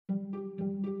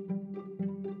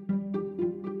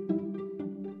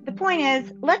point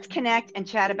is, let's connect and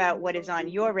chat about what is on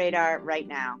your radar right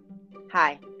now.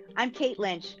 Hi, I'm Kate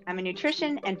Lynch. I'm a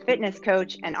nutrition and fitness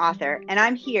coach and author, and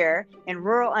I'm here in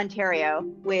rural Ontario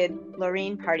with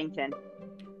Laureen Partington.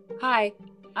 Hi,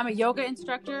 I'm a yoga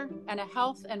instructor and a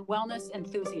health and wellness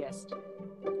enthusiast.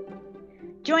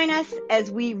 Join us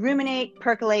as we ruminate,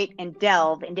 percolate, and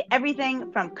delve into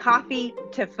everything from coffee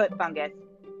to foot fungus.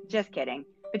 Just kidding.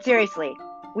 But seriously,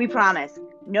 we promise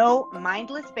no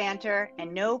mindless banter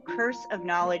and no curse of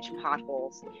knowledge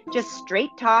potholes. Just straight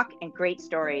talk and great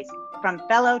stories from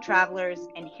fellow travelers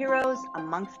and heroes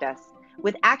amongst us,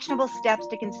 with actionable steps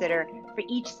to consider for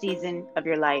each season of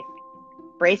your life.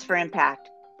 Brace for impact.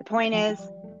 The point is,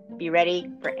 be ready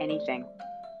for anything.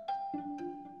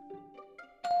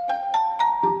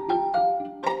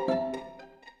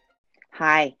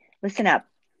 Hi, listen up.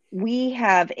 We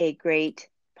have a great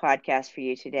podcast for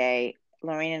you today.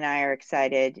 Laureen and I are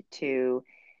excited to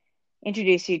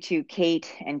introduce you to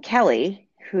Kate and Kelly,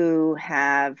 who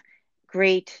have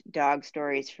great dog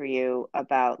stories for you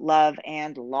about love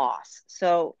and loss.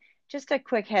 So just a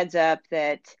quick heads up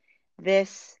that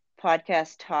this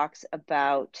podcast talks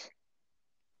about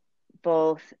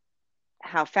both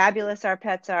how fabulous our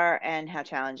pets are and how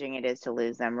challenging it is to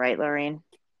lose them. Right, Laureen?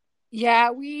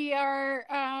 Yeah, we are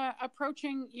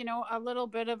approaching, a little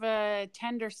bit of a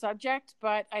tender subject,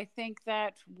 but I think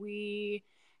that we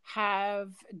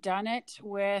have done it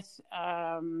with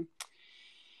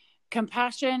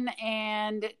compassion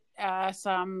and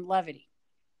some levity.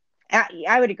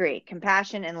 I would agree.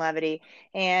 Compassion and levity.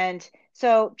 And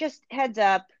so just heads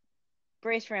up,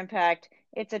 brace for impact.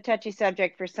 It's a touchy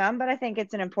subject for some, but I think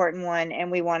it's an important one.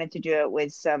 And we wanted to do it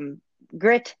with some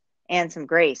grit and some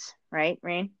grace. Right,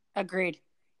 Rain? Agreed.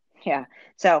 Yeah.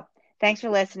 So thanks for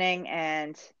listening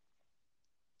and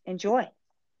enjoy.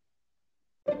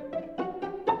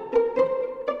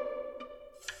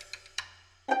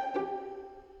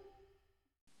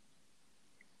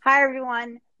 Hi,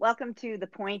 everyone. Welcome to The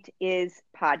Point Is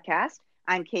podcast.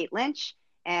 I'm Kate Lynch,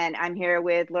 and I'm here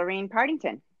with Laureen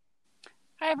Partington.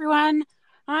 Hi, everyone.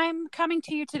 I'm coming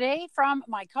to you today from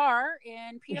my car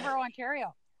in Peterborough,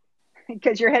 Ontario.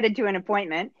 Because you're headed to an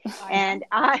appointment. And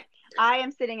I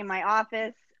am sitting in my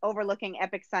office overlooking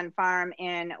Epic Sun Farm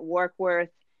in Warkworth,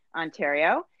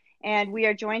 Ontario. And we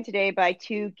are joined today by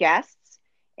two guests.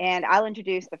 And I'll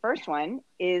introduce the first one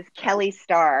is Kelly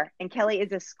Starr. And Kelly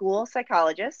is a school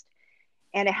psychologist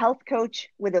and a health coach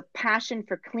with a passion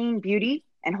for clean beauty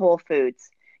and whole foods.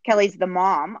 Kelly's the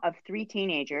mom of 3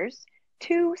 teenagers,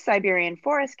 2 Siberian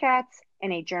forest cats,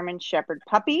 and a German Shepherd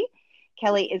puppy.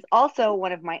 Kelly is also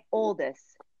one of my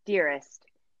oldest, dearest,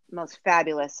 most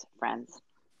fabulous friends.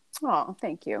 Oh,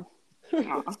 thank you.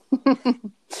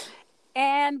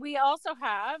 And we also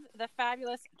have the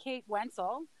fabulous Kate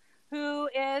Wenzel, who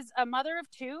is a mother of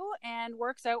 2 and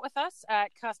works out with us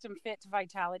at Custom Fit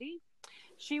Vitality.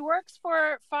 She works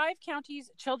for 5 Counties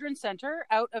Children's Centre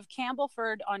out of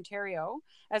Campbellford, Ontario,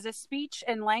 as a speech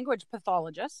and language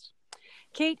pathologist.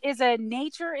 Kate is a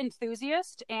nature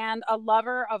enthusiast and a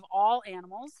lover of all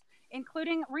animals,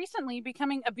 including recently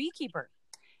becoming a beekeeper.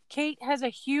 Kate has a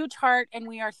huge heart, and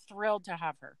we are thrilled to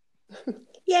have her.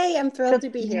 Yay, I'm thrilled to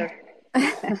be here.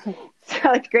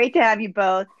 So it's great to have you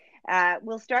both.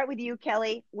 We'll start with you,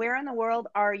 Kelly. Where in the world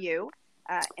are you?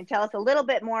 And tell us a little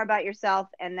bit more about yourself,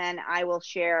 and then I will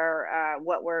share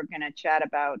what we're going to chat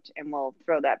about, and we'll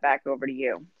throw that back over to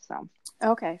you. So,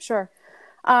 okay, sure.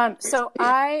 So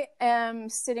I am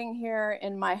sitting here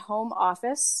in my home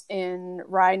office in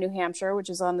Rye, New Hampshire,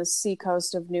 which is on the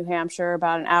seacoast of New Hampshire,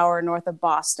 about an hour north of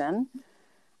Boston.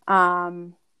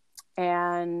 And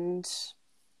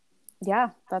yeah,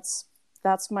 that's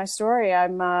my story.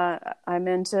 I'm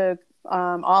into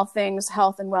all things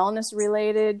health and wellness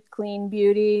related, clean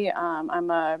beauty.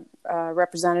 I'm a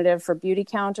representative for Beauty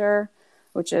Counter,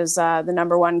 which is the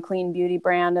 #1 clean beauty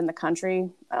brand in the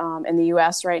country, in the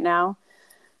U.S. right now.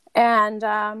 And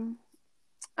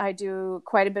I do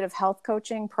quite a bit of health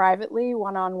coaching privately,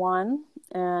 one-on-one,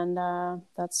 and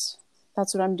that's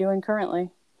what I'm doing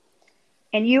currently.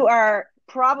 And you are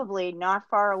probably not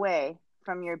far away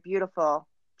from your beautiful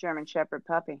German Shepherd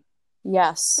puppy.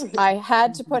 Yes, I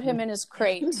had to put him in his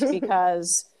crate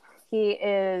because he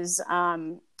is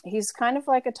he's kind of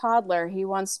like a toddler. He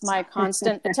wants my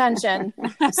constant attention.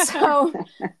 So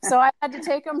I had to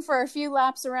take him for a few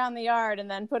laps around the yard and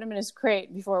then put him in his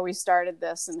crate before we started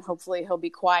this, and hopefully he'll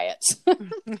be quiet.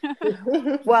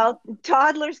 Well,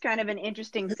 toddler's kind of an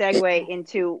interesting segue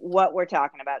into what we're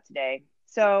talking about today.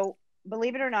 So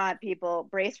believe it or not, people,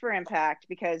 brace for impact,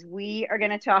 because we are going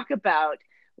to talk about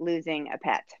losing a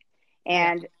pet.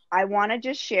 And I want to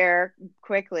just share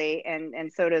quickly,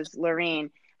 and so does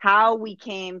Laureen, how we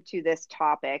came to this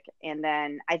topic. And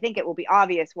then I think it will be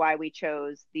obvious why we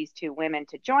chose these two women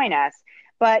to join us.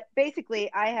 But basically,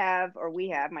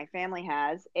 my family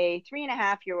has a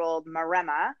 3.5-year-old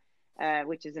Maremma,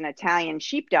 which is an Italian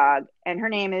sheepdog, and her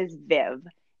name is Viv.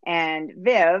 And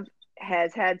Viv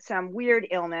has had some weird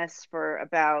illness for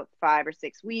about 5 or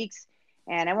 6 weeks.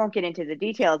 And I won't get into the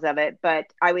details of it, but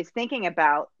I was thinking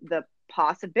about the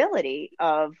possibility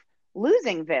of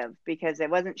losing Viv because I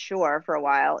wasn't sure for a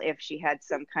while if she had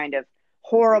some kind of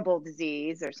horrible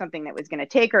disease or something that was going to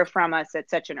take her from us at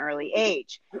such an early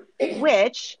age,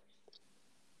 which,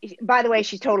 by the way,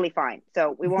 she's totally fine.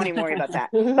 So we won't even worry about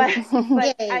that. But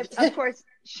of course,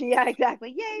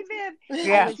 exactly. Yay, Viv.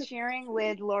 Yeah. I was sharing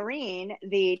with Laureen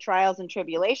the trials and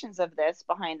tribulations of this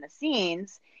behind the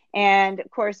scenes. And of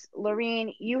course,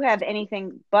 Laureen, you have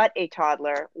anything but a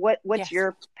toddler. What's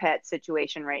your pet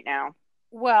situation right now?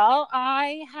 Well,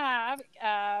 I have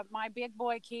my big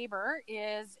boy Caber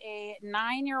is a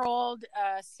 9-year-old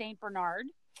Saint Bernard.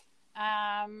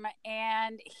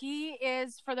 And he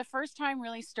is for the first time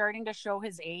really starting to show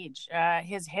his age.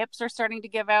 His hips are starting to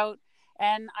give out,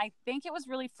 and I think it was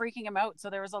really freaking him out. So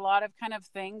there was a lot of kind of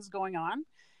things going on.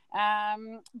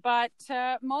 But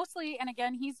mostly, and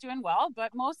again, he's doing well,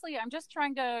 but mostly I'm just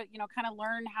trying to, kind of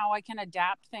learn how I can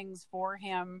adapt things for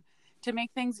him to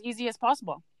make things easy as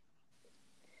possible.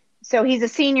 So he's a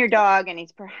senior dog, and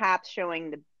he's perhaps showing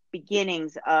the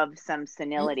beginnings of some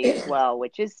senility as well,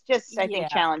 which is just, I think,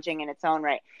 challenging in its own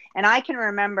right. And I can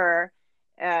remember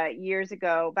years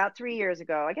ago, about 3 years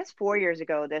ago, I guess 4 years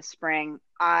ago this spring,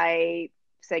 I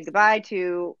said goodbye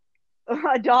to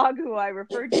a dog who I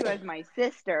referred to as my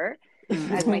sister,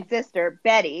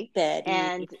 Betty.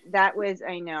 And that was,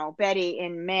 Betty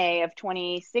in May of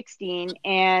 2016.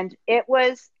 And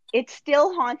it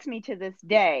still haunts me to this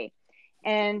day.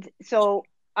 And so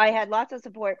I had lots of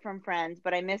support from friends,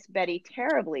 but I miss Betty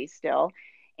terribly still.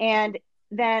 And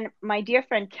then my dear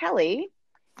friend Kelly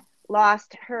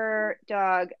lost her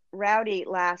dog Rowdy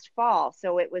last fall.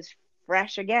 So it was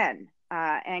fresh again.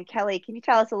 And Kelly, can you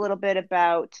tell us a little bit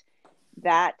about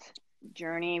that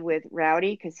journey with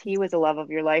Rowdy? Because he was a love of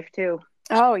your life too.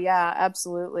 Oh, yeah,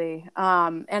 absolutely.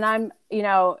 And I'm,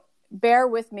 bear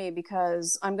with me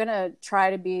because I'm going to try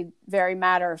to be very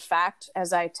matter of fact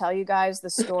as I tell you guys the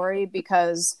story,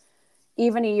 because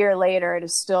even a year later, it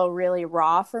is still really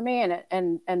raw for me.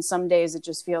 And some days it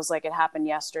just feels like it happened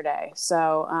yesterday.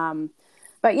 So,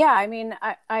 but yeah, I mean,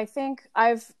 I think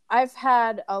I've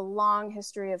had a long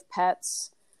history of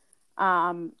pets,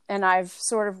 and I've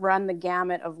sort of run the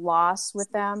gamut of loss with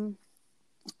them.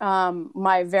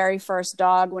 My very first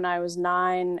dog when I was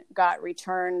 9 got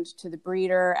returned to the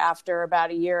breeder after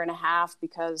about 1.5 years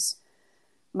because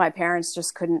my parents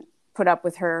just couldn't put up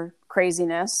with her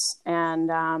craziness.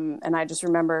 And I just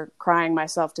remember crying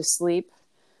myself to sleep.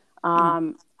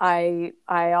 I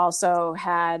also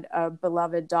had a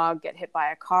beloved dog get hit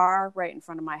by a car right in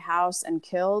front of my house and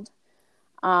killed.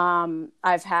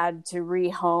 I've had to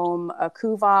rehome a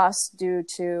Kuvas due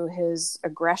to his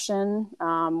aggression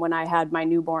when I had my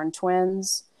newborn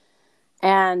twins.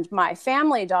 And my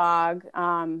family dog,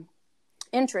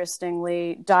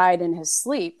 interestingly, died in his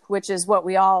sleep, which is what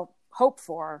we all hope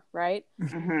for, right?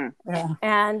 Mm-hmm. Yeah.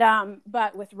 And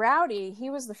but with Rowdy,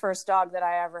 he was the first dog that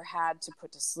I ever had to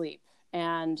put to sleep.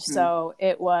 And so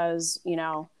it was,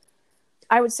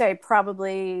 I would say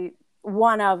probably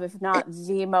one of, if not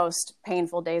the most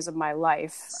painful days of my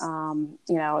life.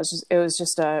 It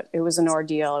was an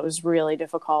ordeal. It was really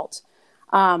difficult.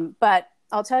 But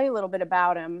I'll tell you a little bit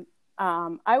about him.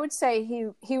 I would say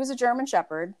he was a German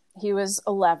Shepherd. He was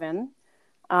 11.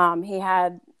 He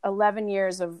had 11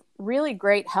 years of really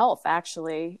great health,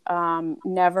 actually.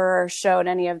 Never showed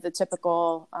any of the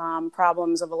typical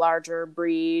problems of a larger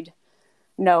breed,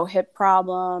 no hip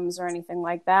problems or anything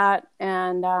like that.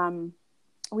 And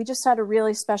we just had a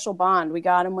really special bond. We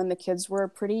got him when the kids were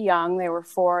pretty young. They were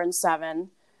 4 and 7.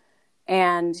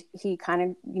 And he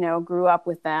kind of, grew up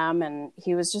with them. And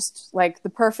he was just like the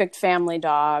perfect family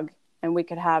dog. And we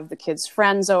could have the kids'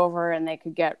 friends over and they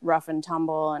could get rough and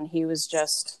tumble. And he was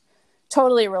just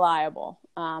totally reliable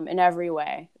in every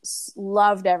way.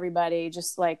 Loved everybody,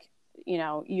 just like,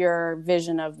 your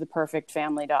vision of the perfect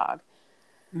family dog.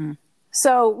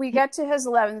 So we get to his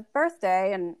 11th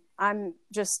birthday and I'm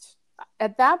just...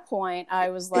 At that point, I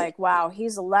was like, wow,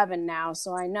 he's 11 now.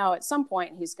 So I know at some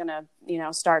point he's going to,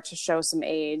 start to show some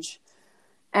age.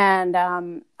 And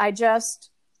I just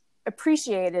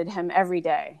appreciated him every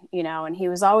day, and he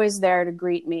was always there to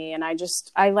greet me. And I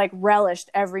relished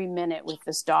every minute with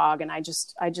this dog. And I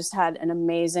just had an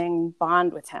amazing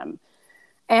bond with him.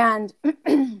 And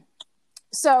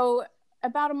so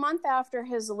about a month after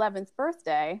his 11th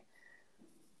birthday,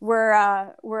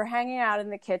 we're hanging out in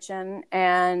the kitchen,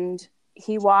 and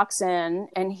he walks in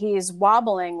and he's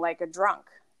wobbling like a drunk.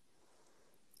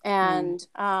 And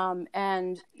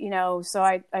so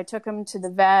I took him to the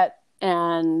vet,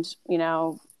 and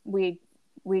we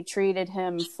treated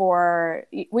him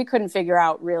we couldn't figure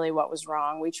out really what was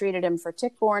wrong. We treated him for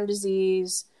tick-borne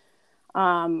disease.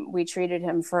 We treated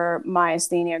him for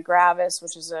myasthenia gravis,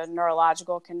 which is a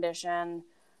neurological condition.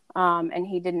 And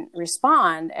he didn't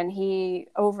respond. And he,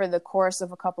 over the course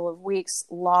of a couple of weeks,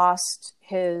 lost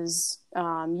his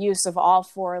use of all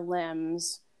four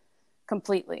limbs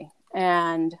completely.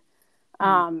 And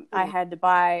I had to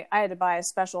buy a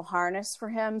special harness for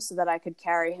him so that I could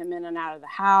carry him in and out of the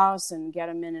house and get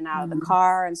him in and out of the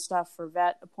car and stuff for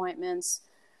vet appointments.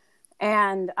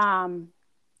 And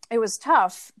it was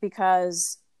tough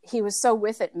because he was so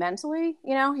with it mentally.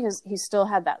 He still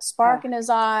had that spark in his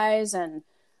eyes,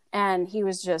 and he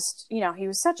was just, he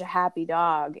was such a happy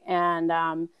dog.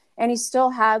 And he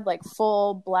still had like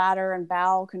full bladder and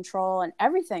bowel control and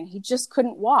everything. He just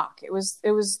couldn't walk. It was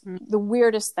the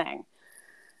weirdest thing.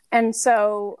 And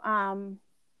so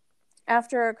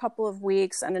after a couple of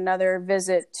weeks and another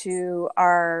visit to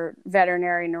our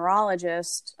veterinary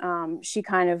neurologist, she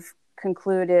kind of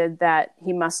concluded that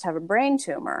he must have a brain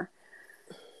tumor.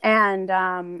 And,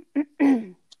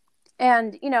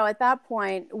 at that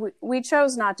point, we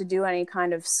chose not to do any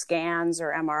kind of scans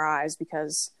or MRIs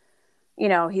because,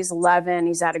 he's 11,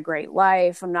 he's had a great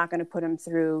life. I'm not going to put him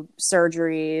through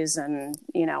surgeries and,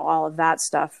 all of that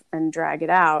stuff and drag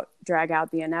out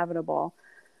the inevitable.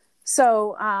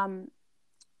 So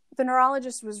the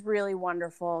neurologist was really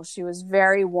wonderful. She was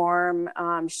very warm.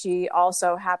 She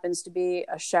also happens to be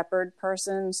a shepherd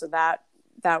person. So that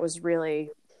was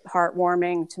really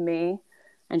heartwarming to me.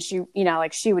 And she,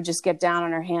 she would just get down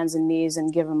on her hands and knees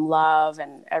and give him love.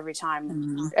 And every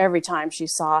time she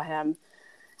saw him,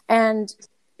 and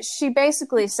she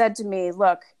basically said to me,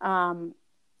 look,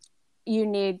 you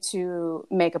need to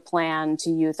make a plan to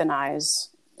euthanize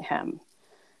him.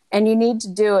 And you need to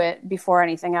do it before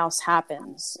anything else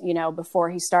happens, before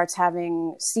he starts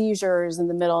having seizures in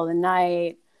the middle of the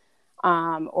night,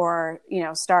 or,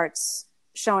 starts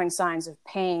showing signs of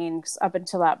pain. 'Cause up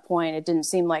until that point, it didn't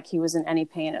seem like he was in any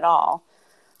pain at all.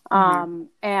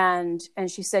 And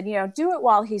she said, do it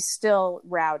while he's still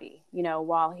rowdy,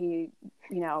 while he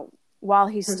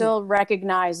still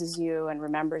recognizes you and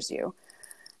remembers you.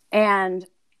 And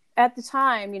at the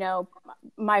time,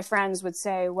 my friends would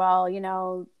say, well,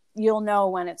 you'll know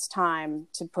when it's time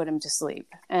to put him to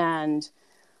sleep. And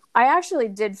I actually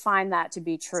did find that to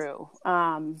be true,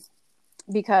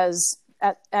 because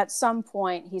at some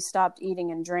point he stopped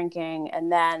eating and drinking,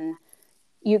 and then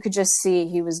you could just see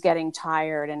he was getting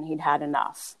tired and he'd had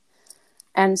enough.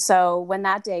 And so when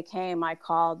that day came, I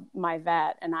called my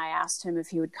vet and I asked him if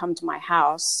he would come to my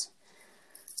house.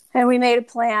 And we made a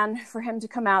plan for him to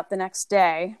come out the next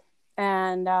day.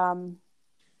 And,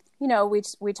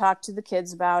 we talked to the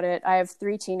kids about it. I have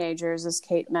 3 teenagers, as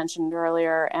Kate mentioned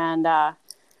earlier. And, I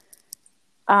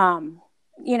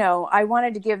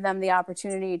wanted to give them the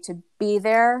opportunity to be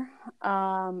there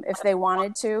if they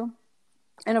wanted to.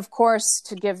 And of course,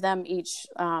 to give them each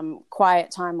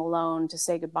quiet time alone to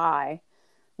say goodbye,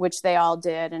 which they all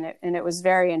did. And it was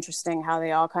very interesting how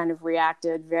they all kind of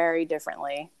reacted very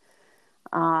differently.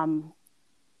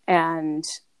 And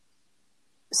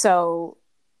so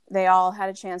they all had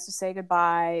a chance to say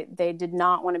goodbye. They did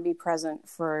not want to be present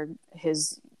for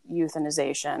his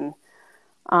euthanization.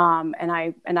 And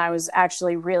I was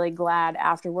actually really glad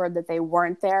afterward that they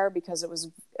weren't there, because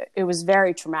it was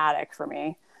very traumatic for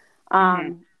me.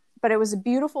 But it was a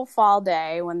beautiful fall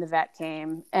day when the vet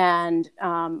came, and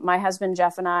my husband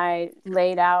Jeff and I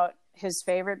laid out his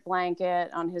favorite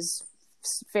blanket on his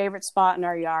favorite spot in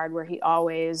our yard where he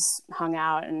always hung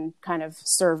out and kind of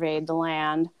surveyed the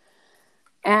land.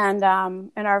 And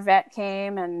our vet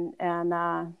came, and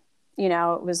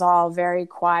it was all very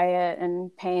quiet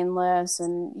and painless,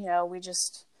 and we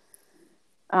just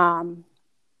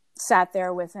sat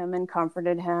there with him and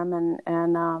comforted him,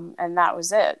 and that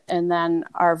was it. And then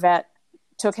our vet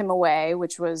took him away,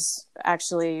 which was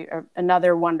actually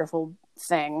another wonderful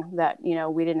thing that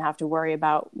we didn't have to worry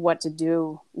about what to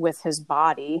do with his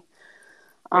body.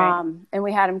 Right. And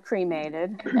we had him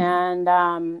cremated,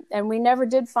 and we never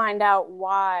did find out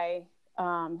why,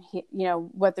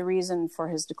 what the reason for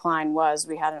his decline was.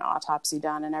 We had an autopsy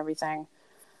done and everything.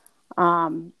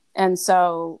 And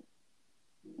so,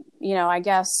 I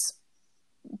guess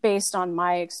based on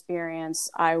my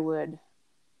experience, I would,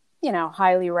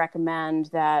 highly recommend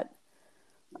that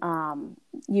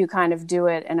you kind of do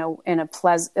it in a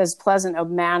as pleasant a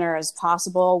manner as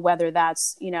possible, whether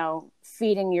that's,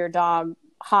 feeding your dog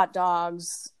hot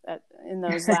dogs in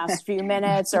those last few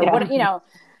minutes, or what,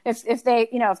 if they,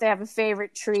 if they have a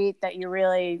favorite treat that you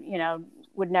really,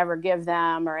 would never give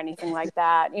them or anything like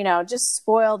that, just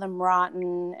spoil them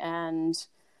rotten and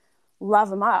love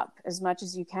them up as much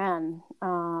as you can.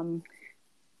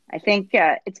 I think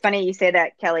it's funny you say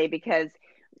that, Kelly, because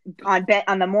on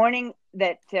the morning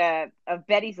that of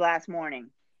Betty's last morning,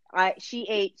 she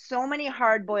ate so many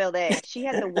hard-boiled eggs. She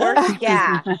had the worst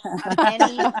gas of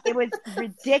any. It was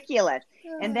ridiculous.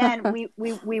 And then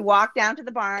we walked down to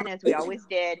the barn, as we always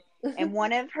did. And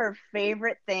one of her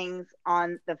favorite things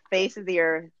on the face of the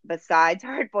earth, besides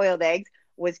hard-boiled eggs,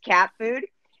 was cat food.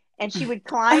 And she would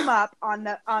climb up on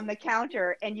the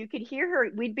counter, and you could hear her.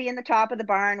 We'd be in the top of the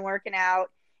barn working out,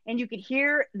 and you could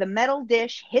hear the metal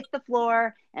dish hit the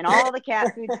floor and all the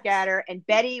cat food scatter. And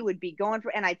Betty would be going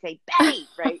and I'd say, Betty,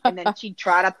 right? And then she'd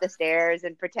trot up the stairs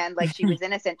and pretend like she was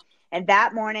innocent. And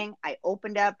that morning, I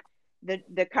opened up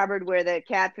the cupboard where the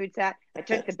cat food sat. I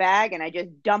took the bag and I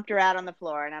just dumped her out on the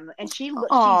floor. And she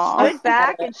stood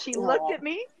back and she looked at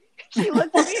me. She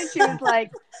looked at me and she was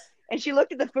like, and she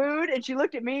looked at the food and she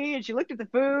looked at me and she looked at the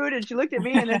food and she looked at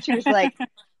me and then she was like,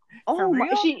 oh my,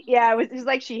 it was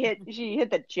like she hit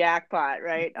the jackpot,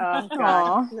 right? Oh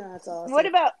God. That's awesome.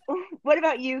 What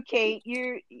about you, Kate?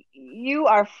 You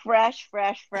are fresh.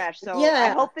 So yeah. I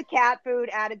hope the cat food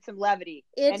added some levity.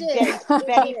 It did.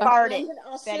 Betty farting.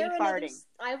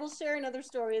 I will share another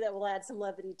story that will add some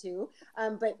levity too.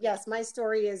 But yes, my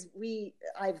story is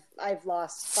I've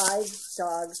lost 5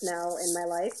 dogs now in my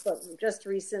life, but just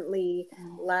recently,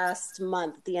 last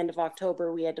month, at the end of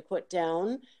October, we had to put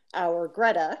down our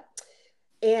Greta.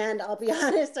 And I'll be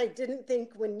honest, I didn't think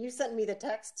when you sent me the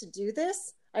text to do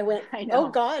this, I went, oh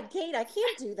God, Kate, I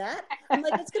can't do that. I'm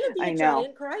like, it's going to be a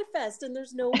giant cry fest and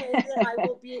there's no way that I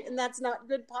will be, and that's not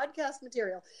good podcast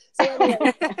material. So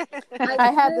anyway,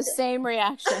 I had the same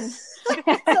reaction.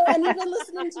 So, and even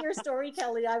listening to your story,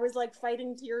 Kelly, I was like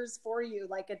fighting tears for you.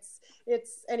 Like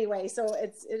it's anyway, so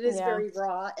it is very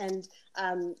raw. And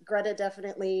Greta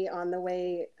definitely on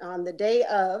the day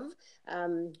of,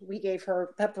 we gave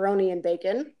her pepperoni and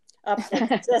bacon.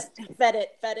 Just fed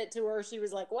it to her. She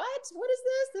was like, what is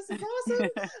this? This is awesome.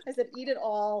 I said, eat it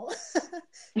all.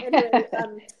 Anyway,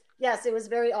 yes, it was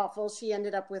very awful. She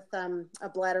ended up with a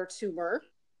bladder tumor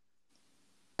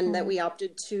and that we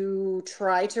opted to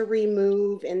try to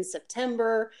remove in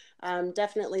September.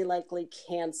 Definitely likely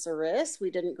cancerous.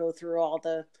 We didn't go through all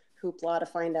the hoopla to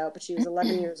find out, but she was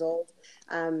 11 years old.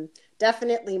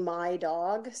 Definitely my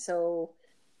dog. So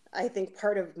I think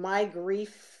part of my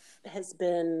grief has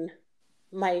been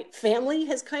my family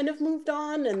has kind of moved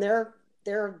on and they're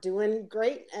doing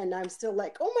great. And I'm still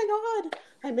like, oh my God,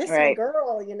 I miss my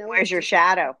girl, Where's your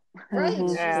shadow? Right.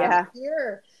 Mm-hmm. Yeah.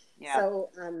 Here. Yeah. So,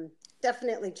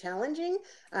 definitely challenging.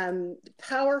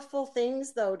 Powerful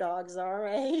things though, dogs are,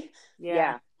 eh?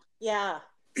 Yeah. Yeah.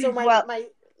 So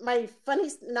my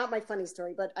funny, not my funny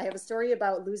story, but I have a story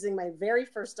about losing my very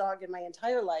first dog in my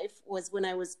entire life was when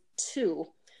I was 2.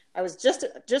 I was just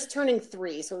turning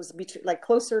 3, so it was like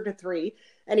closer to 3.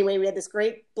 Anyway, we had this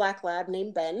great black lab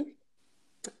named Ben.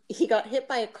 He got hit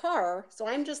by a car, so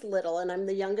I'm just little, and I'm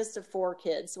the youngest of 4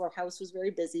 kids, so our house was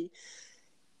very busy.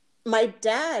 My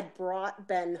dad brought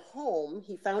Ben home.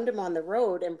 He found him on the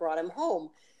road and brought him home.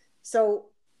 So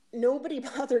nobody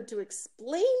bothered to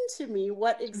explain to me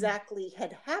what exactly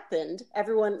had happened.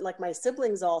 Everyone, like my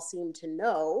siblings, all seemed to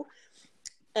know.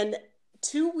 And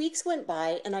 2 weeks went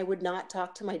by and I would not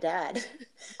talk to my dad.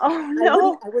 Oh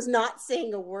no. I was not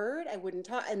saying a word. I wouldn't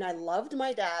talk. And I loved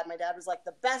my dad. My dad was like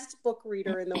the best book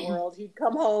reader in the world. He'd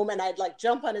come home and I'd like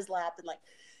jump on his lap and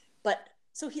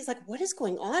so he's like, what is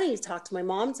going on? And he talked to my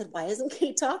mom and said, why isn't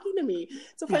Kate talking to me?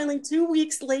 So finally 2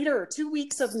 weeks later, 2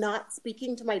 weeks of not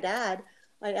speaking to my dad,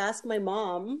 I asked my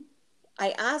mom,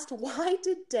 why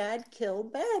did Dad kill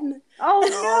Ben? Oh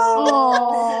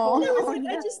no! And I was like,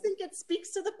 I just think it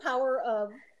speaks to the power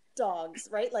of dogs,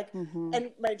 right? Like,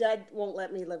 and my dad won't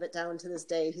let me live it down to this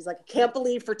day. He's like, I can't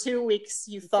believe for 2 weeks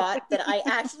you thought that I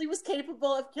actually was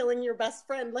capable of killing your best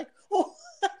friend. Like, oh,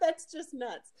 that's just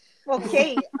nuts. Well,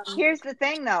 Kate, here's the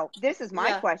thing, though. This is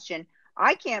my question.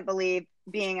 I can't believe,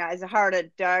 being as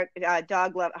hardcore a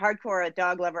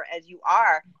dog lover as you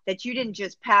are, that you didn't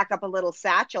just pack up a little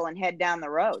satchel and head down the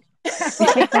road. This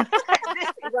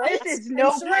is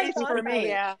no place for me.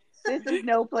 Yeah. This is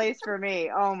no place for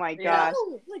me. Oh my gosh.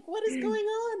 Like, what is going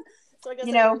on? So I guess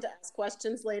I need to ask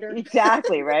questions later.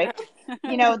 Exactly, right?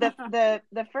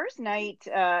 The first night,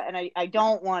 and I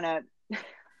don't want to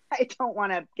I don't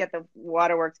want to get the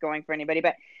waterworks going for anybody,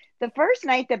 but the first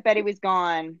night that Betty was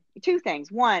gone, two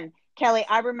things. One, Kelly,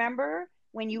 I remember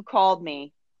when you called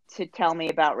me to tell me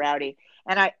about Rowdy,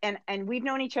 and we've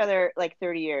known each other like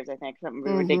 30 years, I think, something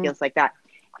ridiculous like that.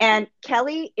 And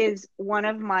Kelly is one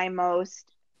of my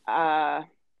most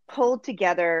pulled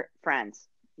together friends,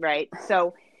 right?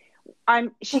 So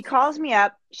she calls me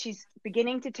up, she's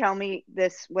beginning to tell me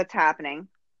what's happening,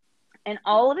 and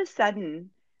all of a sudden,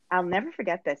 I'll never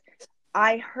forget this.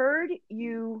 I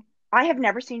have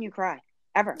never seen you cry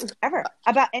ever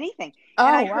about anything. Oh,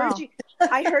 and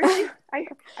I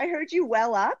heard you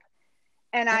well up,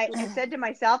 and I said to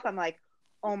myself, I'm like,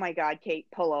 oh my God, Kate,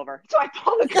 pull over. So I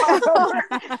pulled the car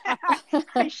over.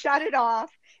 I shut it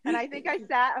off, and I think I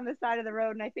sat on the side of the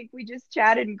road, and I think we just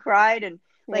chatted and cried and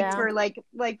for like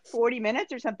 40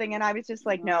 minutes or something. And I was just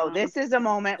like, no, this is a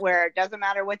moment where it doesn't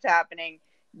matter what's happening.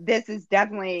 This is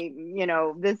definitely,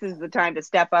 this is the time to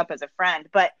step up as a friend.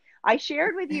 But I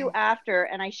shared with you after,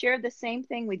 and I shared the same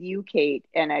thing with you, Kate.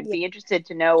 And I'd be interested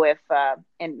to know if,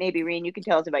 and maybe Reen, you can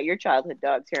tell us about your childhood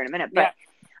dogs here in a minute. But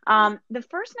the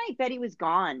first night Betty was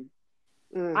gone,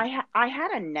 I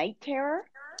had a night terror.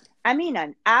 I mean,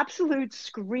 an absolute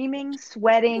screaming,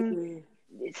 sweating,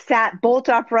 sat bolt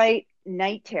upright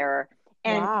night terror.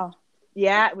 And wow.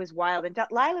 Yeah, it was wild. And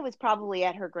Lila was probably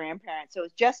at her grandparents. So it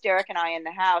was just Derek and I in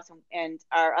the house, and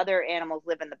our other animals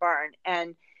live in the barn.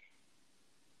 And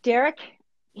Derek,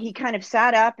 he kind of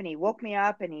sat up and he woke me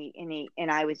up,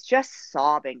 and I was just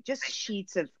sobbing, just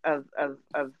sheets of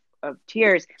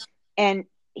tears. And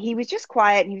he was just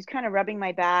quiet, and he was kind of rubbing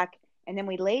my back. And then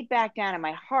we laid back down, and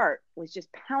my heart was just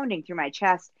pounding through my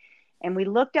chest. And we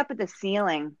looked up at the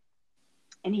ceiling,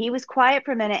 and he was quiet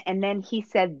for a minute. And then he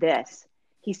said this.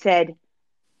 He said,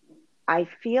 I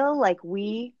feel like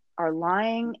we are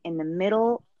lying in the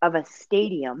middle of a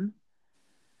stadium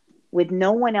with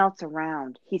no one else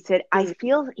around. He said, I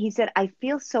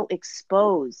feel so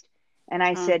exposed. And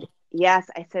I said, yes.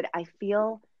 I said, I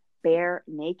feel bare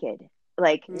naked.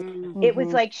 Like it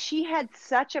was like she had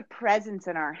such a presence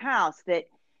in our house that,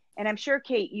 and I'm sure,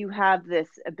 Kate, you have this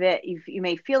a bit, you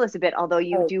may feel this a bit, although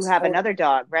you do have another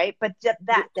dog, right? But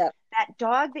that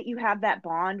dog that you have that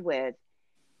bond with,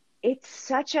 it's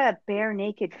such a bare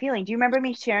naked feeling. Do you remember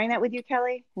me sharing that with you,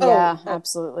 Kelly? Yeah,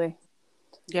 absolutely.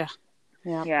 Yeah.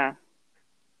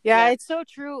 Yeah, it's so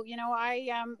true.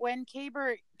 When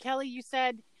Kelly, you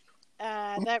said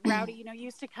that Rowdy,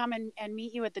 used to come and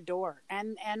meet you at the door.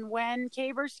 And when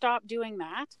Caber stopped doing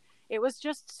that, it was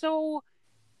just so,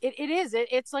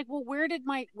 it's like, well, where did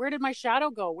my shadow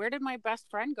go? Where did my best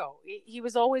friend go? He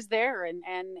was always there and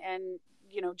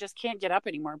just can't get up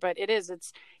anymore. But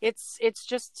it's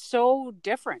just so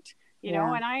different,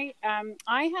 know. And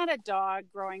I had a dog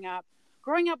growing up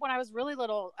when I was really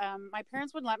little. My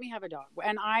parents wouldn't let me have a dog,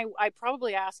 and I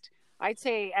probably asked, I'd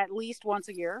say at least once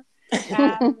a year,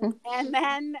 and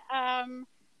then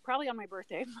probably on my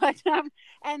birthday. But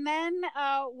and then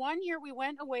one year we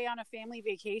went away on a family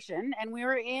vacation, and we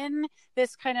were in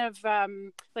this kind of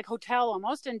like hotel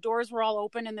almost, and doors were all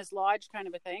open in this lodge kind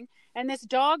of a thing. And this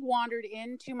dog wandered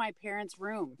into my parents'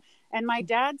 room, and my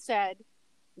dad said,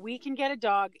 we can get a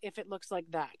dog if it looks like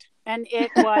that. And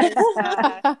it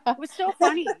was so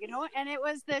funny, and it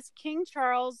was this King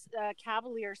Charles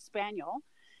Cavalier Spaniel.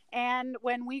 And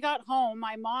when we got home,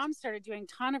 my mom started doing a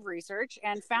ton of research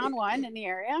and found one in the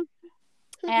area.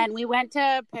 And we went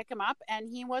to pick him up, and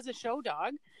he was a show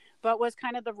dog, but was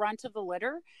kind of the runt of the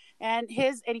litter. And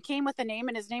he came with a name,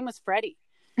 and his name was Freddie.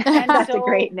 And that's a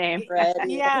great name.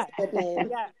 Freddie. Yeah. Good name.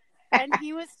 Yeah. And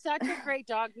he was such a great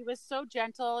dog. He was so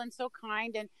gentle and so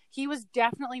kind. And he was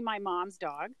definitely my mom's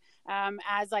dog,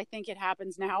 as I think it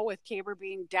happens now with Caber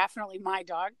being definitely my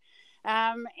dog.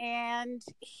 And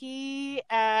he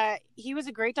was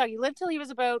a great dog. He lived till he was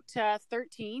about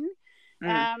 13.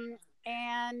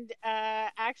 And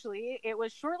actually, it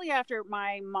was shortly after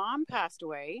my mom passed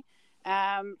away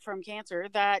from cancer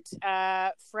that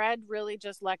Fred really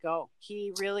just let go.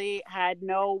 He really had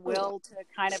no will to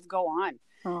kind of go on.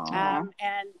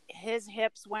 And his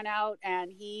hips went out,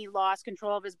 and he lost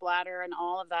control of his bladder and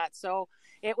all of that. So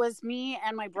it was me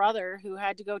and my brother who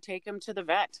had to go take him to the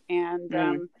vet.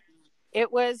 And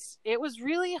it was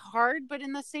really hard, but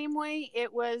in the same way,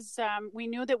 it was we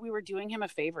knew that we were doing him a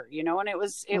favor, and it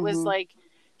was like,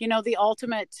 the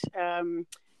ultimate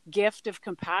gift of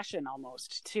compassion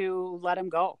almost to let him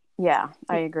go. Yeah,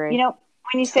 I agree. When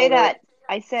you say that,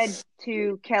 I said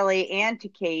to Kelly and to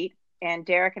Kate, and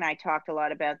Derek and I talked a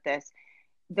lot about this.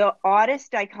 The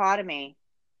oddest dichotomy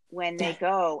when they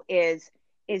go is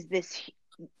this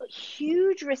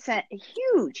huge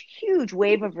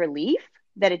wave of relief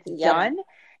that it's done,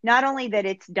 not only that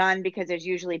it's done, because there's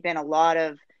usually been a lot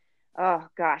of, oh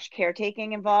gosh,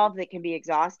 caretaking involved that can be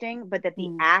exhausting, but that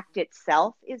the act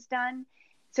itself is done.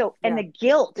 So, and the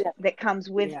guilt that comes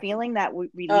with feeling that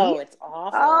relief. Oh, it's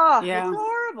awful. Oh, it's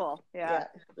horrible. Yeah.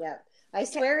 I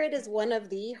swear it is one of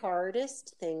the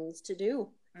hardest things to do.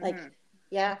 Like,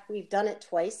 we've done it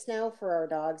twice now for our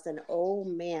dogs, and oh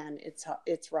man,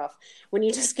 it's rough. When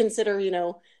you just consider,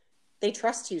 they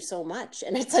trust you so much,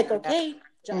 and it's like, okay,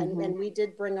 John, and we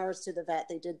did bring ours to the vet.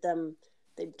 They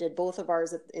did both of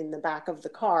ours in the back of the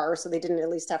car, so they didn't at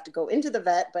least have to go into the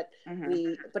vet. But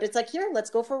but it's like, here, let's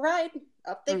go for a ride.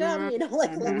 Up they come, they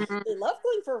love going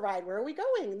for a ride. Where are we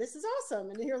going? This is awesome.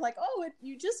 And you're like, oh,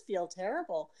 you just feel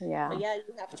terrible. Yeah. But you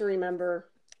have to remember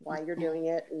why you're doing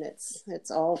it, and it's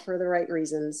all for the right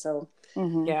reasons. So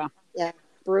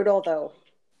brutal though.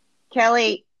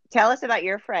 Kelly, tell us about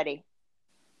your Freddie.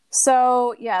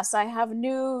 So yes, I have a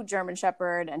new German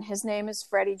Shepherd, and his name is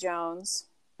Freddie Jones.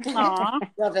 Aww.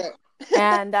 Love it.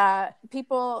 And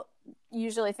people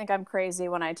usually think I'm crazy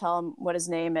when I tell them what his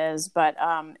name is, but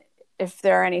if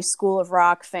there are any School of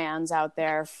Rock fans out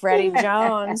there, Freddie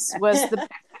Jones was the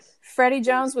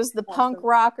punk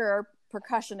rocker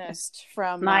percussionist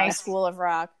from School of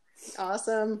Rock.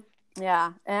 Awesome.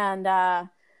 Yeah, and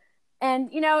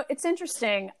it's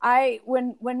interesting.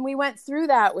 When we went through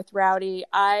that with Rowdy,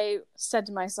 I said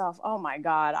to myself, "Oh my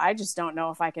God, I just don't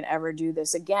know if I can ever do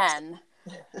this again."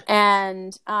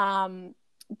 And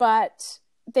but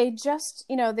they just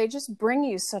bring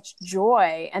you such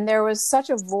joy, and there was such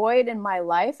a void in my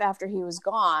life after he was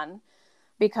gone,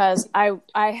 because I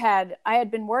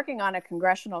had been working on a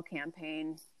congressional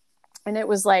campaign, and it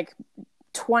was like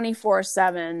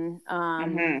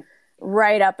 24/7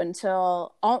 right up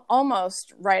until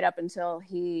almost right up until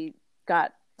he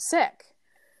got sick.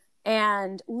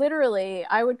 And literally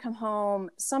I would come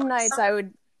home, some nights I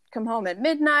would come home at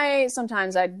midnight.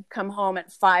 Sometimes I'd come home at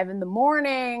 5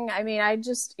 a.m. I mean, I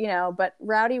just, but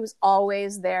Rowdy was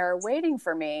always there waiting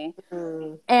for me.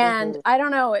 And I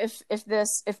don't know if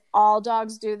all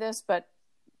dogs do this, but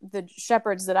the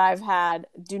shepherds that I've had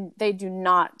do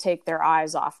not take their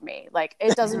eyes off me. Like,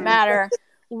 it doesn't matter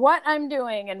what I'm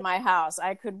doing in my house.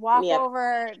 I could walk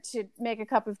over to make a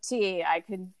cup of tea. I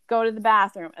could go to the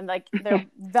bathroom, and like, they're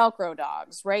Velcro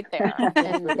dogs right there.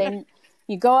 And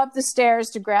you go up the stairs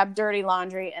to grab dirty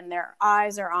laundry, and their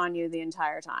eyes are on you the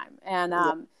entire time. And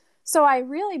so I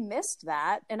really missed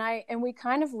that. And we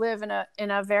kind of live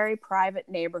in a very private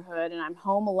neighborhood, and I'm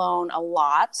home alone a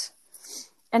lot.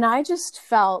 And I just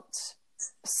felt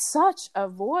such a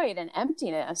void and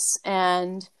emptiness.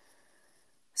 And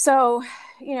so,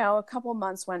 a couple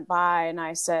months went by, and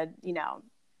I said,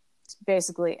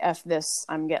 basically, F this,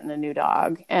 I'm getting a new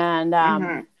dog. And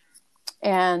I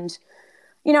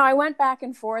went back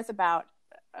and forth about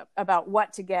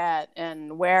what to get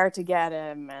and where to get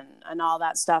him and all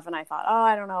that stuff. And I thought,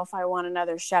 I don't know if I want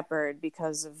another shepherd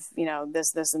because of,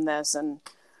 this and this.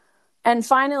 And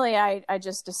finally I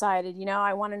just decided,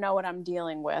 I want to know what I'm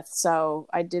dealing with. So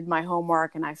I did my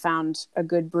homework, and I found a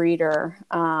good breeder.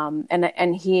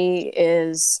 And he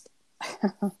is,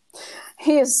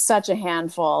 he is such a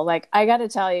handful. Like, I got to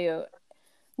tell you,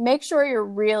 make sure you're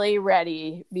really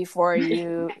ready before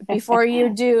you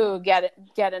do get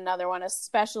another one,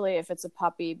 especially if it's a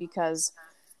puppy, because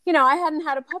I hadn't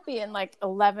had a puppy in like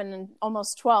 11 and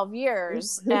almost 12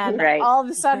 years, and all of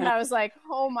a sudden I was like,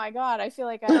 oh my God, I feel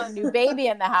like I have a new baby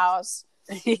in the house.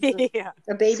 A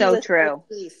baby so with true. sharp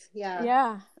teeth.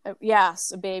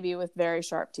 Yes, a baby with very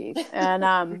sharp teeth. And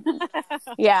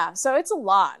so it's a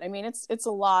lot. I mean, it's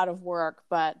a lot of work,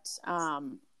 but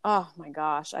oh my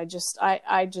gosh, I just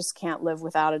can't live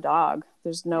without a dog.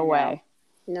 There's no way.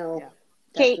 No.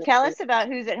 Kate, tell us about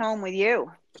who's at home with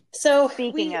you. So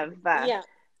speaking of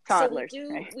toddlers,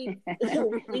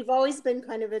 so we've always been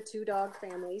kind of a 2-dog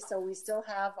family. So we still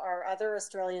have our other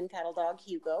Australian cattle dog,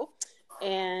 Hugo,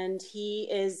 and he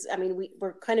is,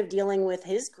 we're kind of dealing with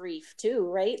his grief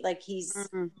too, right? Like, he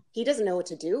doesn't know what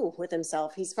to do with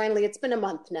himself. It's been a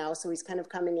month now, so he's kind of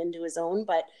coming into his own,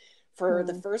 but for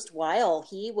the first while,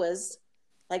 he was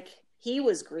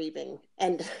grieving,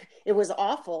 and it was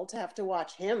awful to have to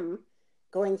watch him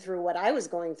going through what I was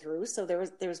going through. So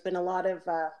there's been a lot of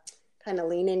kind of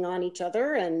leaning on each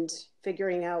other and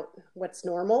figuring out what's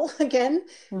normal again.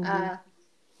 But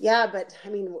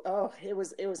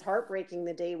it was heartbreaking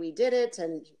the day we did it,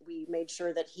 and we made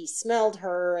sure that he smelled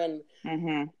her, and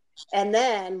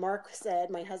then my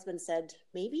husband said,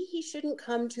 maybe he shouldn't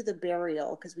come to the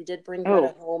burial, because we did bring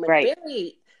Greta home and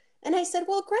bury. And I said,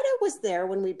 well, Greta was there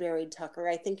when we buried Tucker.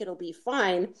 I think it'll be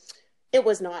fine. It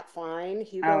was not fine. Oh,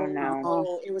 Hugo, no.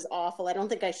 oh, it was awful. I don't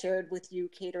think I shared with you,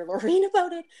 Kate or Lorraine,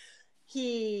 about it.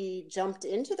 He jumped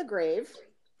into the grave,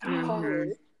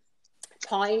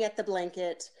 pawing at the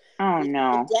blanket. Oh, We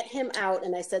no. could get him out,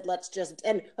 and I said, let's just,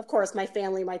 and of course, my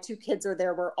family, my 2 kids are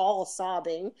there, we're all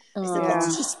sobbing. I said,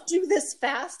 let's just do this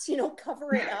fast,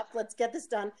 cover it up, let's get this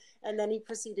done. And then he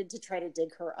proceeded to try to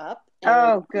dig her up. And,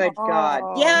 oh, good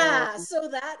God. yeah, so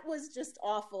that was just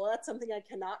awful. That's something I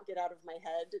cannot get out of my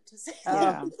head, to say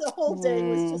the whole day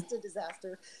was just a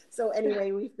disaster. So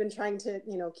anyway, we've been trying to,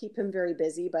 keep him very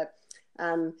busy, but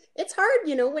it's hard,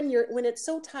 when it's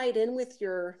so tied in with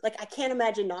your, like, I can't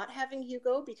imagine not having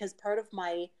Hugo, because part of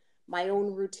my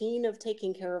own routine of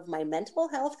taking care of my mental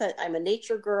health, I'm a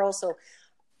nature girl. So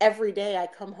every day I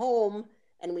come home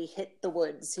and we hit the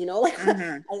woods,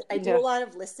 I do a lot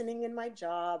of listening in my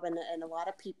job and a lot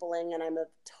of peopling, and I'm a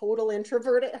total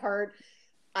introvert at heart.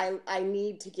 I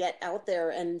need to get out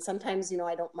there, and sometimes,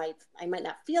 I might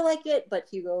not feel like it, but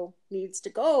Hugo needs to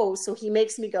go, so he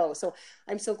makes me go. So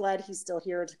I'm so glad he's still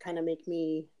here to kind of make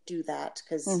me do that,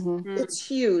 because it's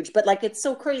huge. But like, it's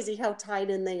so crazy how tied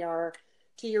in they are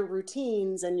to your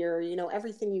routines and your,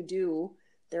 everything you do,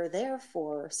 they're there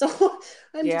for. So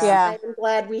I'm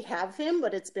glad we have him,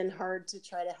 but it's been hard to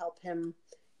try to help him,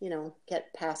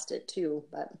 get past it too.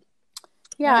 But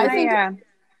I think.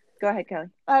 Go ahead, Kelly.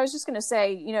 I was just going to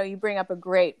say, you bring up a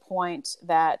great point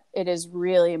that it is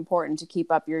really important to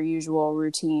keep up your usual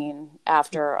routine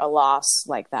after a loss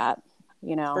like that,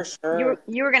 For sure.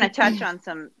 You were going to touch on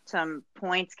some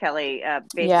points, Kelly,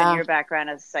 based on your background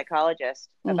as a psychologist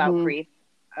about grief,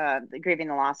 grieving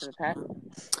the loss of a pet.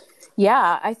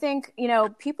 Yeah, I think,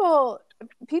 people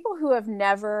who have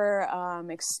never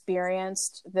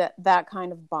experienced that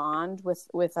kind of bond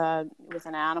with an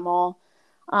animal,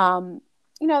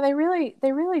 they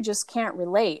really just can't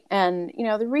relate. And,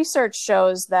 the research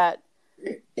shows that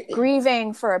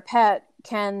grieving for a pet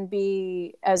can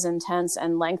be as intense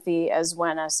and lengthy as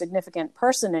when a significant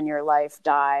person in your life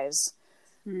dies.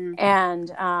 And,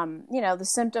 the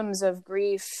symptoms of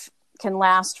grief can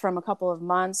last from a couple of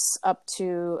months up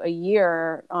to a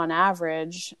year on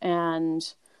average,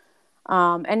 and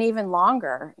even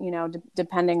longer,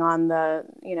 depending on the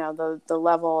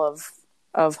level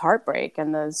of heartbreak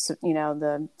and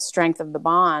the strength of the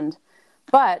bond.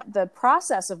 But the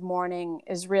process of mourning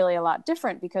is really a lot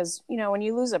different, because, when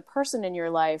you lose a person in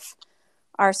your life,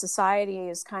 our society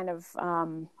is kind of,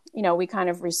 we kind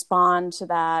of respond to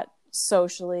that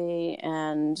socially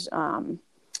and,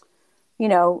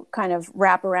 kind of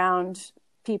wrap around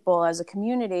people as a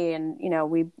community. And,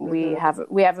 we have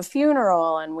a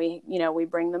funeral, and we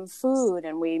bring them food,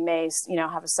 and we may,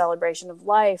 have a celebration of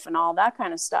life and all that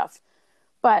kind of stuff.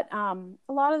 But a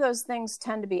lot of those things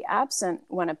tend to be absent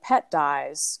when a pet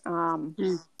dies.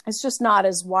 It's just not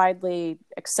as widely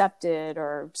accepted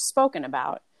or spoken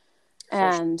about.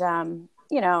 And, and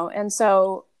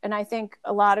I think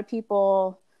a lot of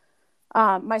people,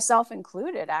 myself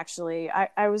included, actually,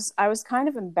 I was kind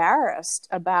of embarrassed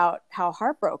about how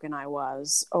heartbroken I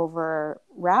was over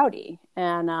Rowdy.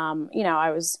 And,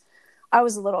 I was a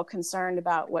little concerned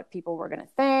about what people were going to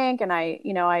think. And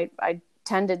I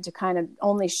tended to kind of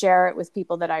only share it with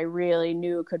people that I really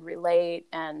knew could relate.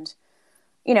 And,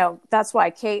 that's why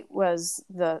Kate was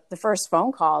the first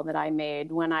phone call that I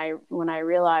made when I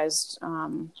realized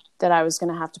that I was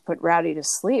going to have to put Rowdy to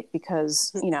sleep,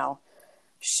 because,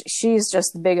 she's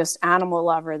just the biggest animal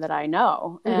lover that I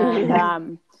know.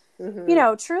 And,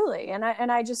 truly. And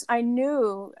I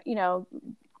knew,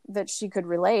 that she could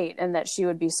relate and that she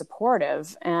would be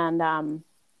supportive. And,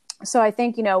 so I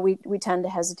think, we tend to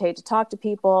hesitate to talk to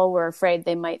people. We're afraid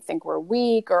they might think we're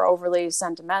weak or overly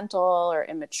sentimental or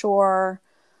immature.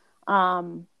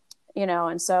 And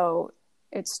so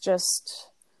it's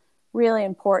just really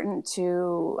important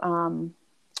to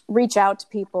reach out to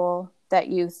people that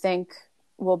you think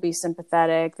will be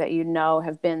sympathetic, that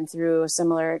have been through a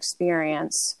similar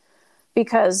experience.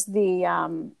 Because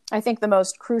I think the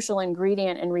most crucial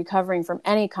ingredient in recovering from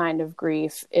any kind of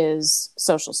grief is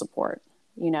social support.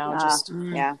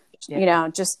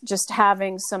 Just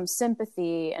having some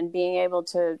sympathy and being able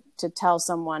to tell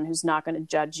someone who's not going to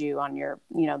judge you on your,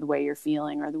 the way you're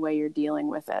feeling or the way you're dealing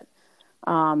with it.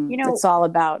 It's all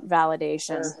about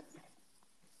validation.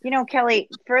 Kelly,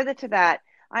 further to that,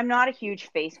 I'm not a huge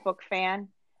Facebook fan.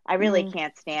 I really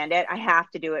can't stand it. I have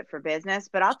to do it for business,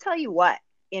 but I'll tell you what,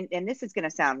 and this is going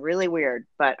to sound really weird,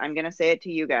 but I'm going to say it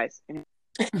to you guys.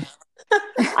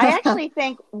 I actually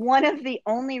think one of the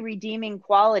only redeeming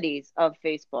qualities of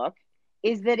Facebook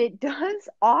is that it does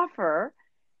offer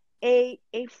a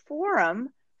forum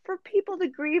for people to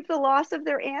grieve the loss of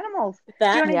their animals.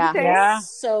 That Do you know what I'm saying?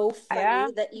 is so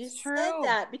funny that you true. said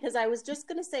that, because I was just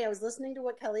going to say, I was listening to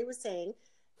what Kelly was saying,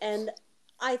 and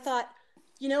I thought,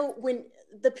 you know, when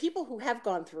the people who have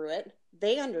gone through it,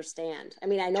 they understand. I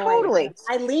mean, I know Totally.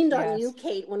 I leaned on you,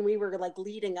 Kate, when we were like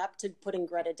leading up to putting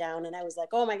Greta down, and I was like,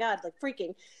 oh my God, like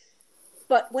freaking.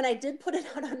 But when I did put it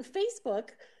out on Facebook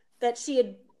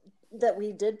that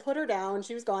we did put her down,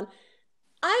 she was gone,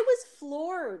 I was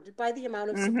floored by the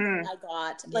amount of support I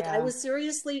got. Like, I was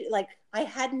seriously, like, I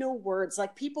had no words.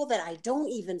 Like, people that I don't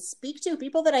even speak to,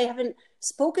 people that I haven't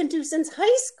spoken to since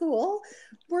high school,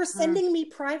 were sending me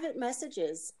private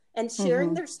messages and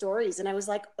sharing their stories. And I was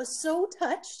like, so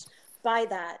touched by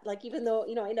that. Like, even though,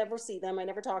 you know, I never see them, I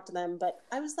never talk to them, but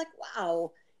I was like,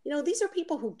 wow, you know, these are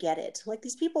people who get it. Like,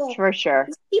 these people, for sure,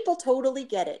 these people totally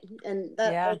get it. And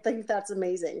that, I think that's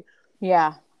amazing.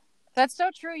 Yeah. That's so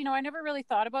true. You know, I never really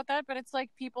thought about that, but it's like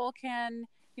people can,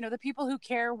 you know, the people who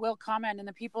care will comment, and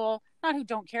the people, not who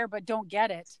don't care, but don't get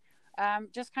it,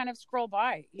 just kind of scroll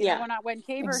by. You know, when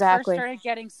Kate first started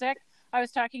getting sick, I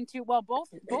was talking to, well,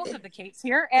 both of the Kates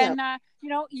here, and, you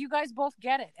know, you guys both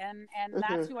get it. And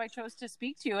that's who I chose to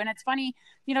speak to. And it's funny,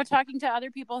 you know, talking to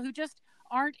other people who just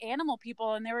aren't animal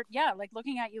people, and they were, like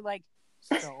looking at you like,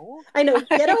 so? I know,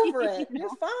 get over it. You're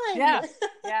fine. Yeah.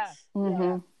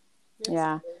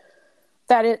 Yeah.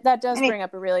 That does bring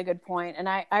up a really good point. And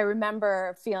I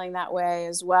remember feeling that way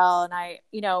as well. And I,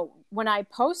 you know, when I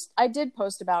did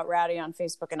post about Rowdy on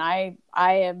Facebook, and I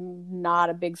am not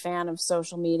a big fan of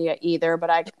social media either, but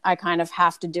I kind of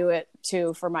have to do it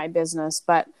too for my business.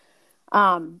 But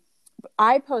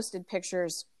I posted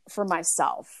pictures for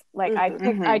myself. Like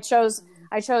I chose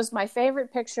my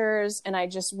favorite pictures, and I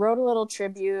just wrote a little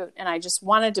tribute, and I just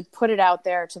wanted to put it out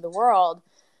there to the world.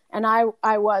 And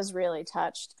I was really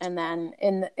touched. And then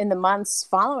in the months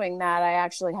following that, I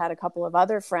actually had a couple of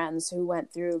other friends who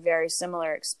went through very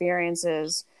similar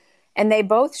experiences. And they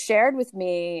both shared with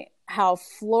me how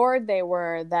floored they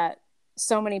were that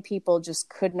so many people just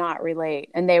could not relate.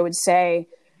 And they would say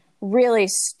really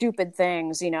stupid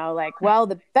things, you know, like, well,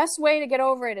 the best way to get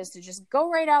over it is to just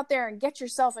go right out there and get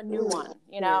yourself a new one,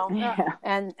 you know,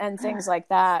 and things like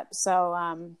that.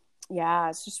 So, yeah,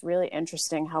 it's just really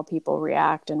interesting how people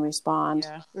react and respond.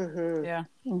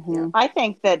 I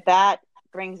think that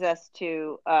brings us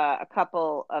to a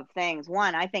couple of things.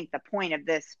 One, I think the point of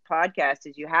this podcast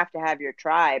is you have to have your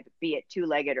tribe, be it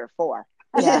 2-legged or 4.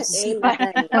 Yes.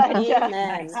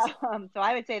 Amen. So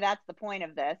I would say that's the point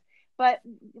of this. But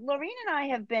Lorene and I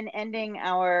have been ending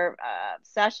our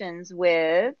sessions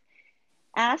with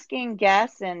asking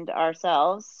guests and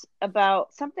ourselves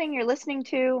about something you're listening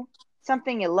to,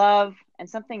 something you love, and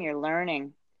something you're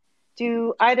learning.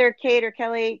 Do either Kate or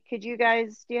Kelly, do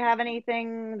you have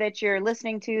anything that you're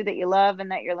listening to that you love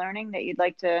and that you're learning that you'd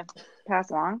like to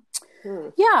pass along?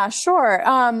 Yeah, sure.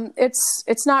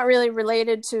 It's not really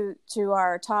related to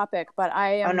our topic, but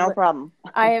I am. Oh, no problem.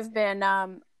 I have been.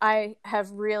 I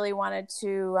have really wanted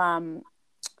to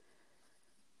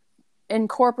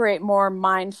incorporate more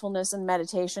mindfulness and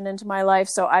meditation into my life.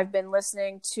 So I've been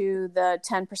listening to the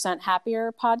 10%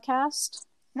 Happier podcast.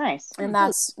 Nice. And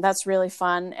that's really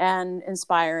fun and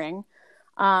inspiring.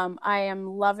 I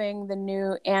am loving the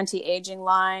new anti-aging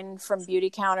line from Beauty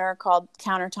Counter called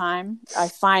Counter Time. I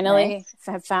finally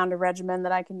have found a regimen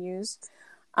that I can use.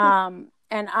 And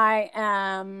I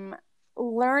am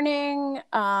learning,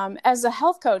 as a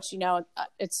health coach, you know,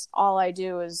 it's all I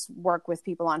do is work with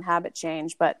people on habit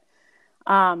change, but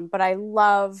I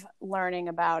love learning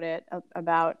about it,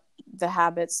 about the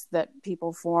habits that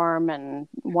people form and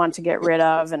want to get rid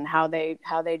of, and how they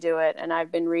do it. And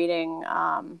I've been reading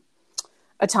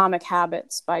Atomic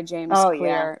Habits by James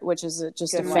Clear, which is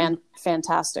just a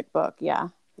fantastic book. Yeah.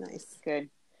 Nice. Good.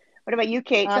 What about you,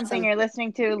 Kate? Awesome. Something you're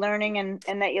listening to, learning,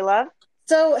 and that you love?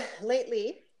 So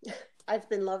lately, I've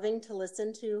been loving to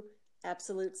listen to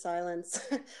absolute silence.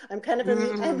 I'm kind of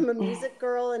I'm a music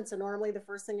girl, and so normally the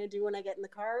first thing I do when I get in the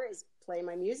car is play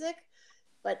my music.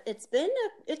 But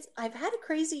I've had a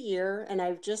crazy year, and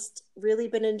I've just really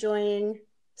been enjoying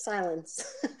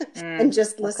silence and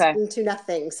just listening to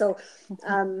nothing. So,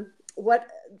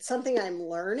 something I'm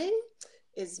learning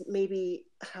is maybe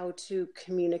how to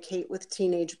communicate with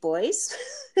teenage boys,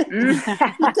 which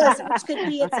could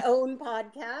be its own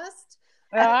podcast.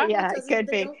 It could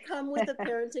be. They don't come with a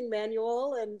parenting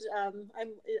manual, and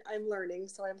I'm learning,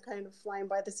 so I'm kind of flying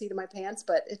by the seat of my pants.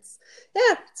 But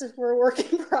we're a work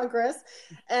in progress.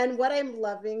 And what I'm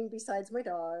loving, besides my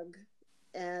dog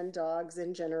and dogs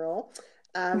in general,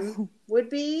 would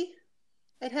be,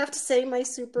 I'd have to say, my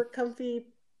super comfy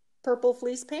purple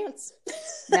fleece pants.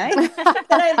 Nice. That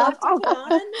I love to put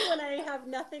on when I have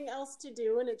nothing else to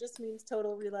do, and it just means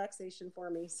total relaxation for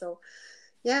me. So,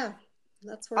 yeah,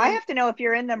 that's where I have to know if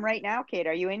you're in them right now, Kate.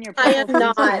 Are you in your I am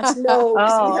purple fleece pants? not. No,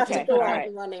 because Oh, we have okay. to go All out right.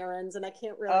 and run errands, and I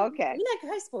can't really. Okay. I mean,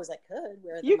 I suppose I could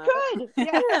wear them You out. could.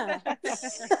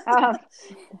 Yeah.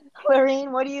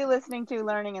 Clarine, what are you listening to,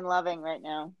 learning, and loving right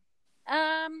now?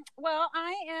 Well,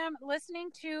 I am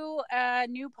listening to a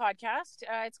new podcast.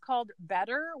 It's called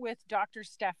Better with Dr.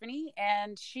 Stephanie,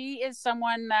 and she is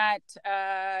someone that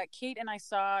Kate and I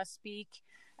saw speak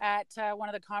at one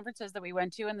of the conferences that we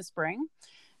went to in the spring.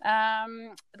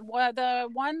 The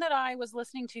one that I was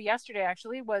listening to yesterday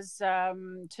actually was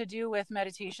to do with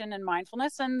meditation and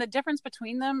mindfulness and the difference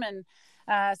between them, and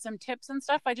some tips and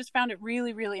stuff. I just found it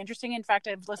really, really interesting. In fact,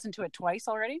 I've listened to it twice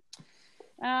already.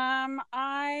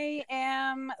 I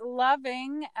am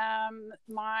loving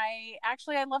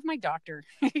I love my doctor.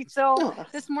 So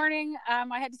this morning,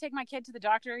 I had to take my kid to the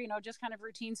doctor, just kind of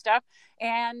routine stuff.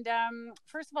 And,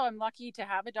 first of all, I'm lucky to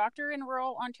have a doctor in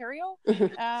rural Ontario.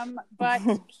 But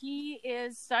he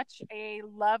is such a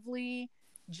lovely,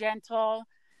 gentle,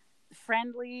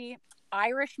 friendly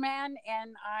Irish man,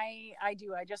 and I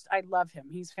love him.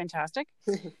 He's fantastic.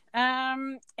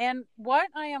 And what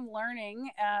I am learning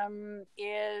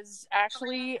is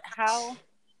actually how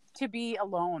to be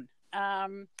alone.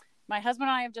 My husband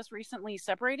and I have just recently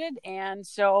separated, and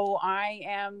so I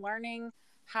am learning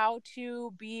how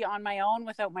to be on my own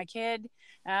without my kid,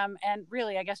 and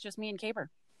really, I guess just me and Caper.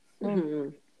 Mm-hmm.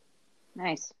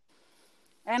 Nice.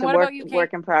 And so what about you, Kate?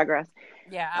 Work in progress.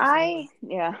 Yeah, absolutely.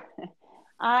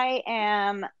 I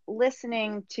am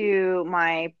listening to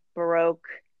my Baroque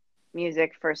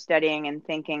music for studying and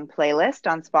thinking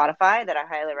playlist on Spotify that I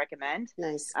highly recommend.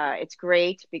 Nice. It's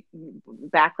great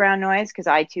background noise because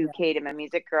I too, Kate, am a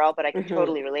music girl, but I can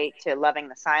totally relate to loving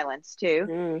the silence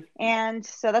too. And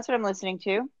so that's what I'm listening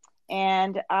to.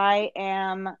 And I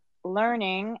am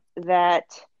learning that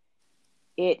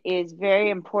it is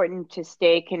very important to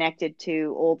stay connected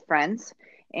to old friends,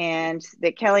 and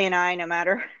that Kelly and I, no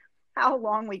matter how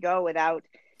long we go without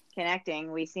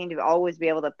connecting, we seem to always be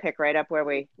able to pick right up where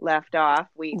we left off.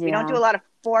 We don't do a lot of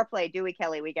foreplay, do we,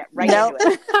 Kelly? We get right into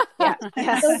it.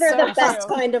 Those are the best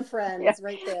kind of friends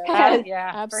right there.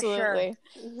 Absolutely.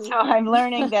 For sure. So I'm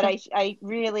learning that I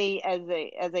really, as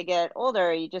I get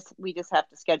older, we just have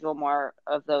to schedule more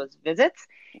of those visits.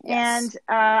 Yes. And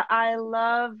I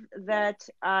love that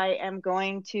I am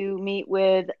going to meet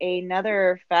with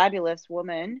another fabulous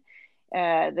woman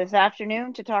this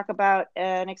afternoon to talk about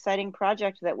an exciting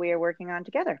project that we are working on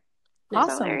together.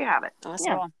 Awesome. So there you have it. Awesome.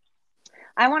 Yeah.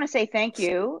 I want to say thank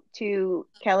you to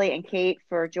Kelly and Kate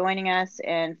for joining us,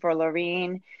 and for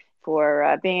Lorene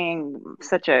for being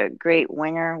such a great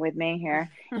winger with me here.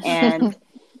 And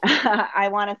I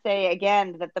want to say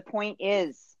again that the point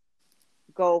is,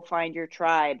 go find your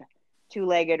tribe,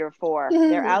 two-legged or four.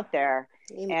 They're out there.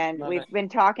 And we've been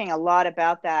talking a lot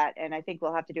about that, and I think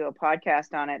we'll have to do a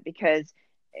podcast on it, because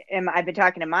I've been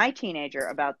talking to my teenager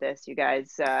about this, you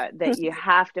guys, that you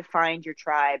have to find your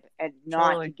tribe and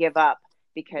not give up,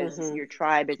 because your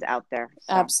tribe is out there.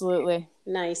 So. Absolutely.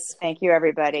 Nice. Thank you,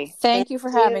 everybody. Thank you for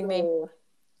having me.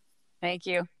 Thank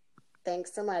you.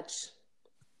 Thanks so much.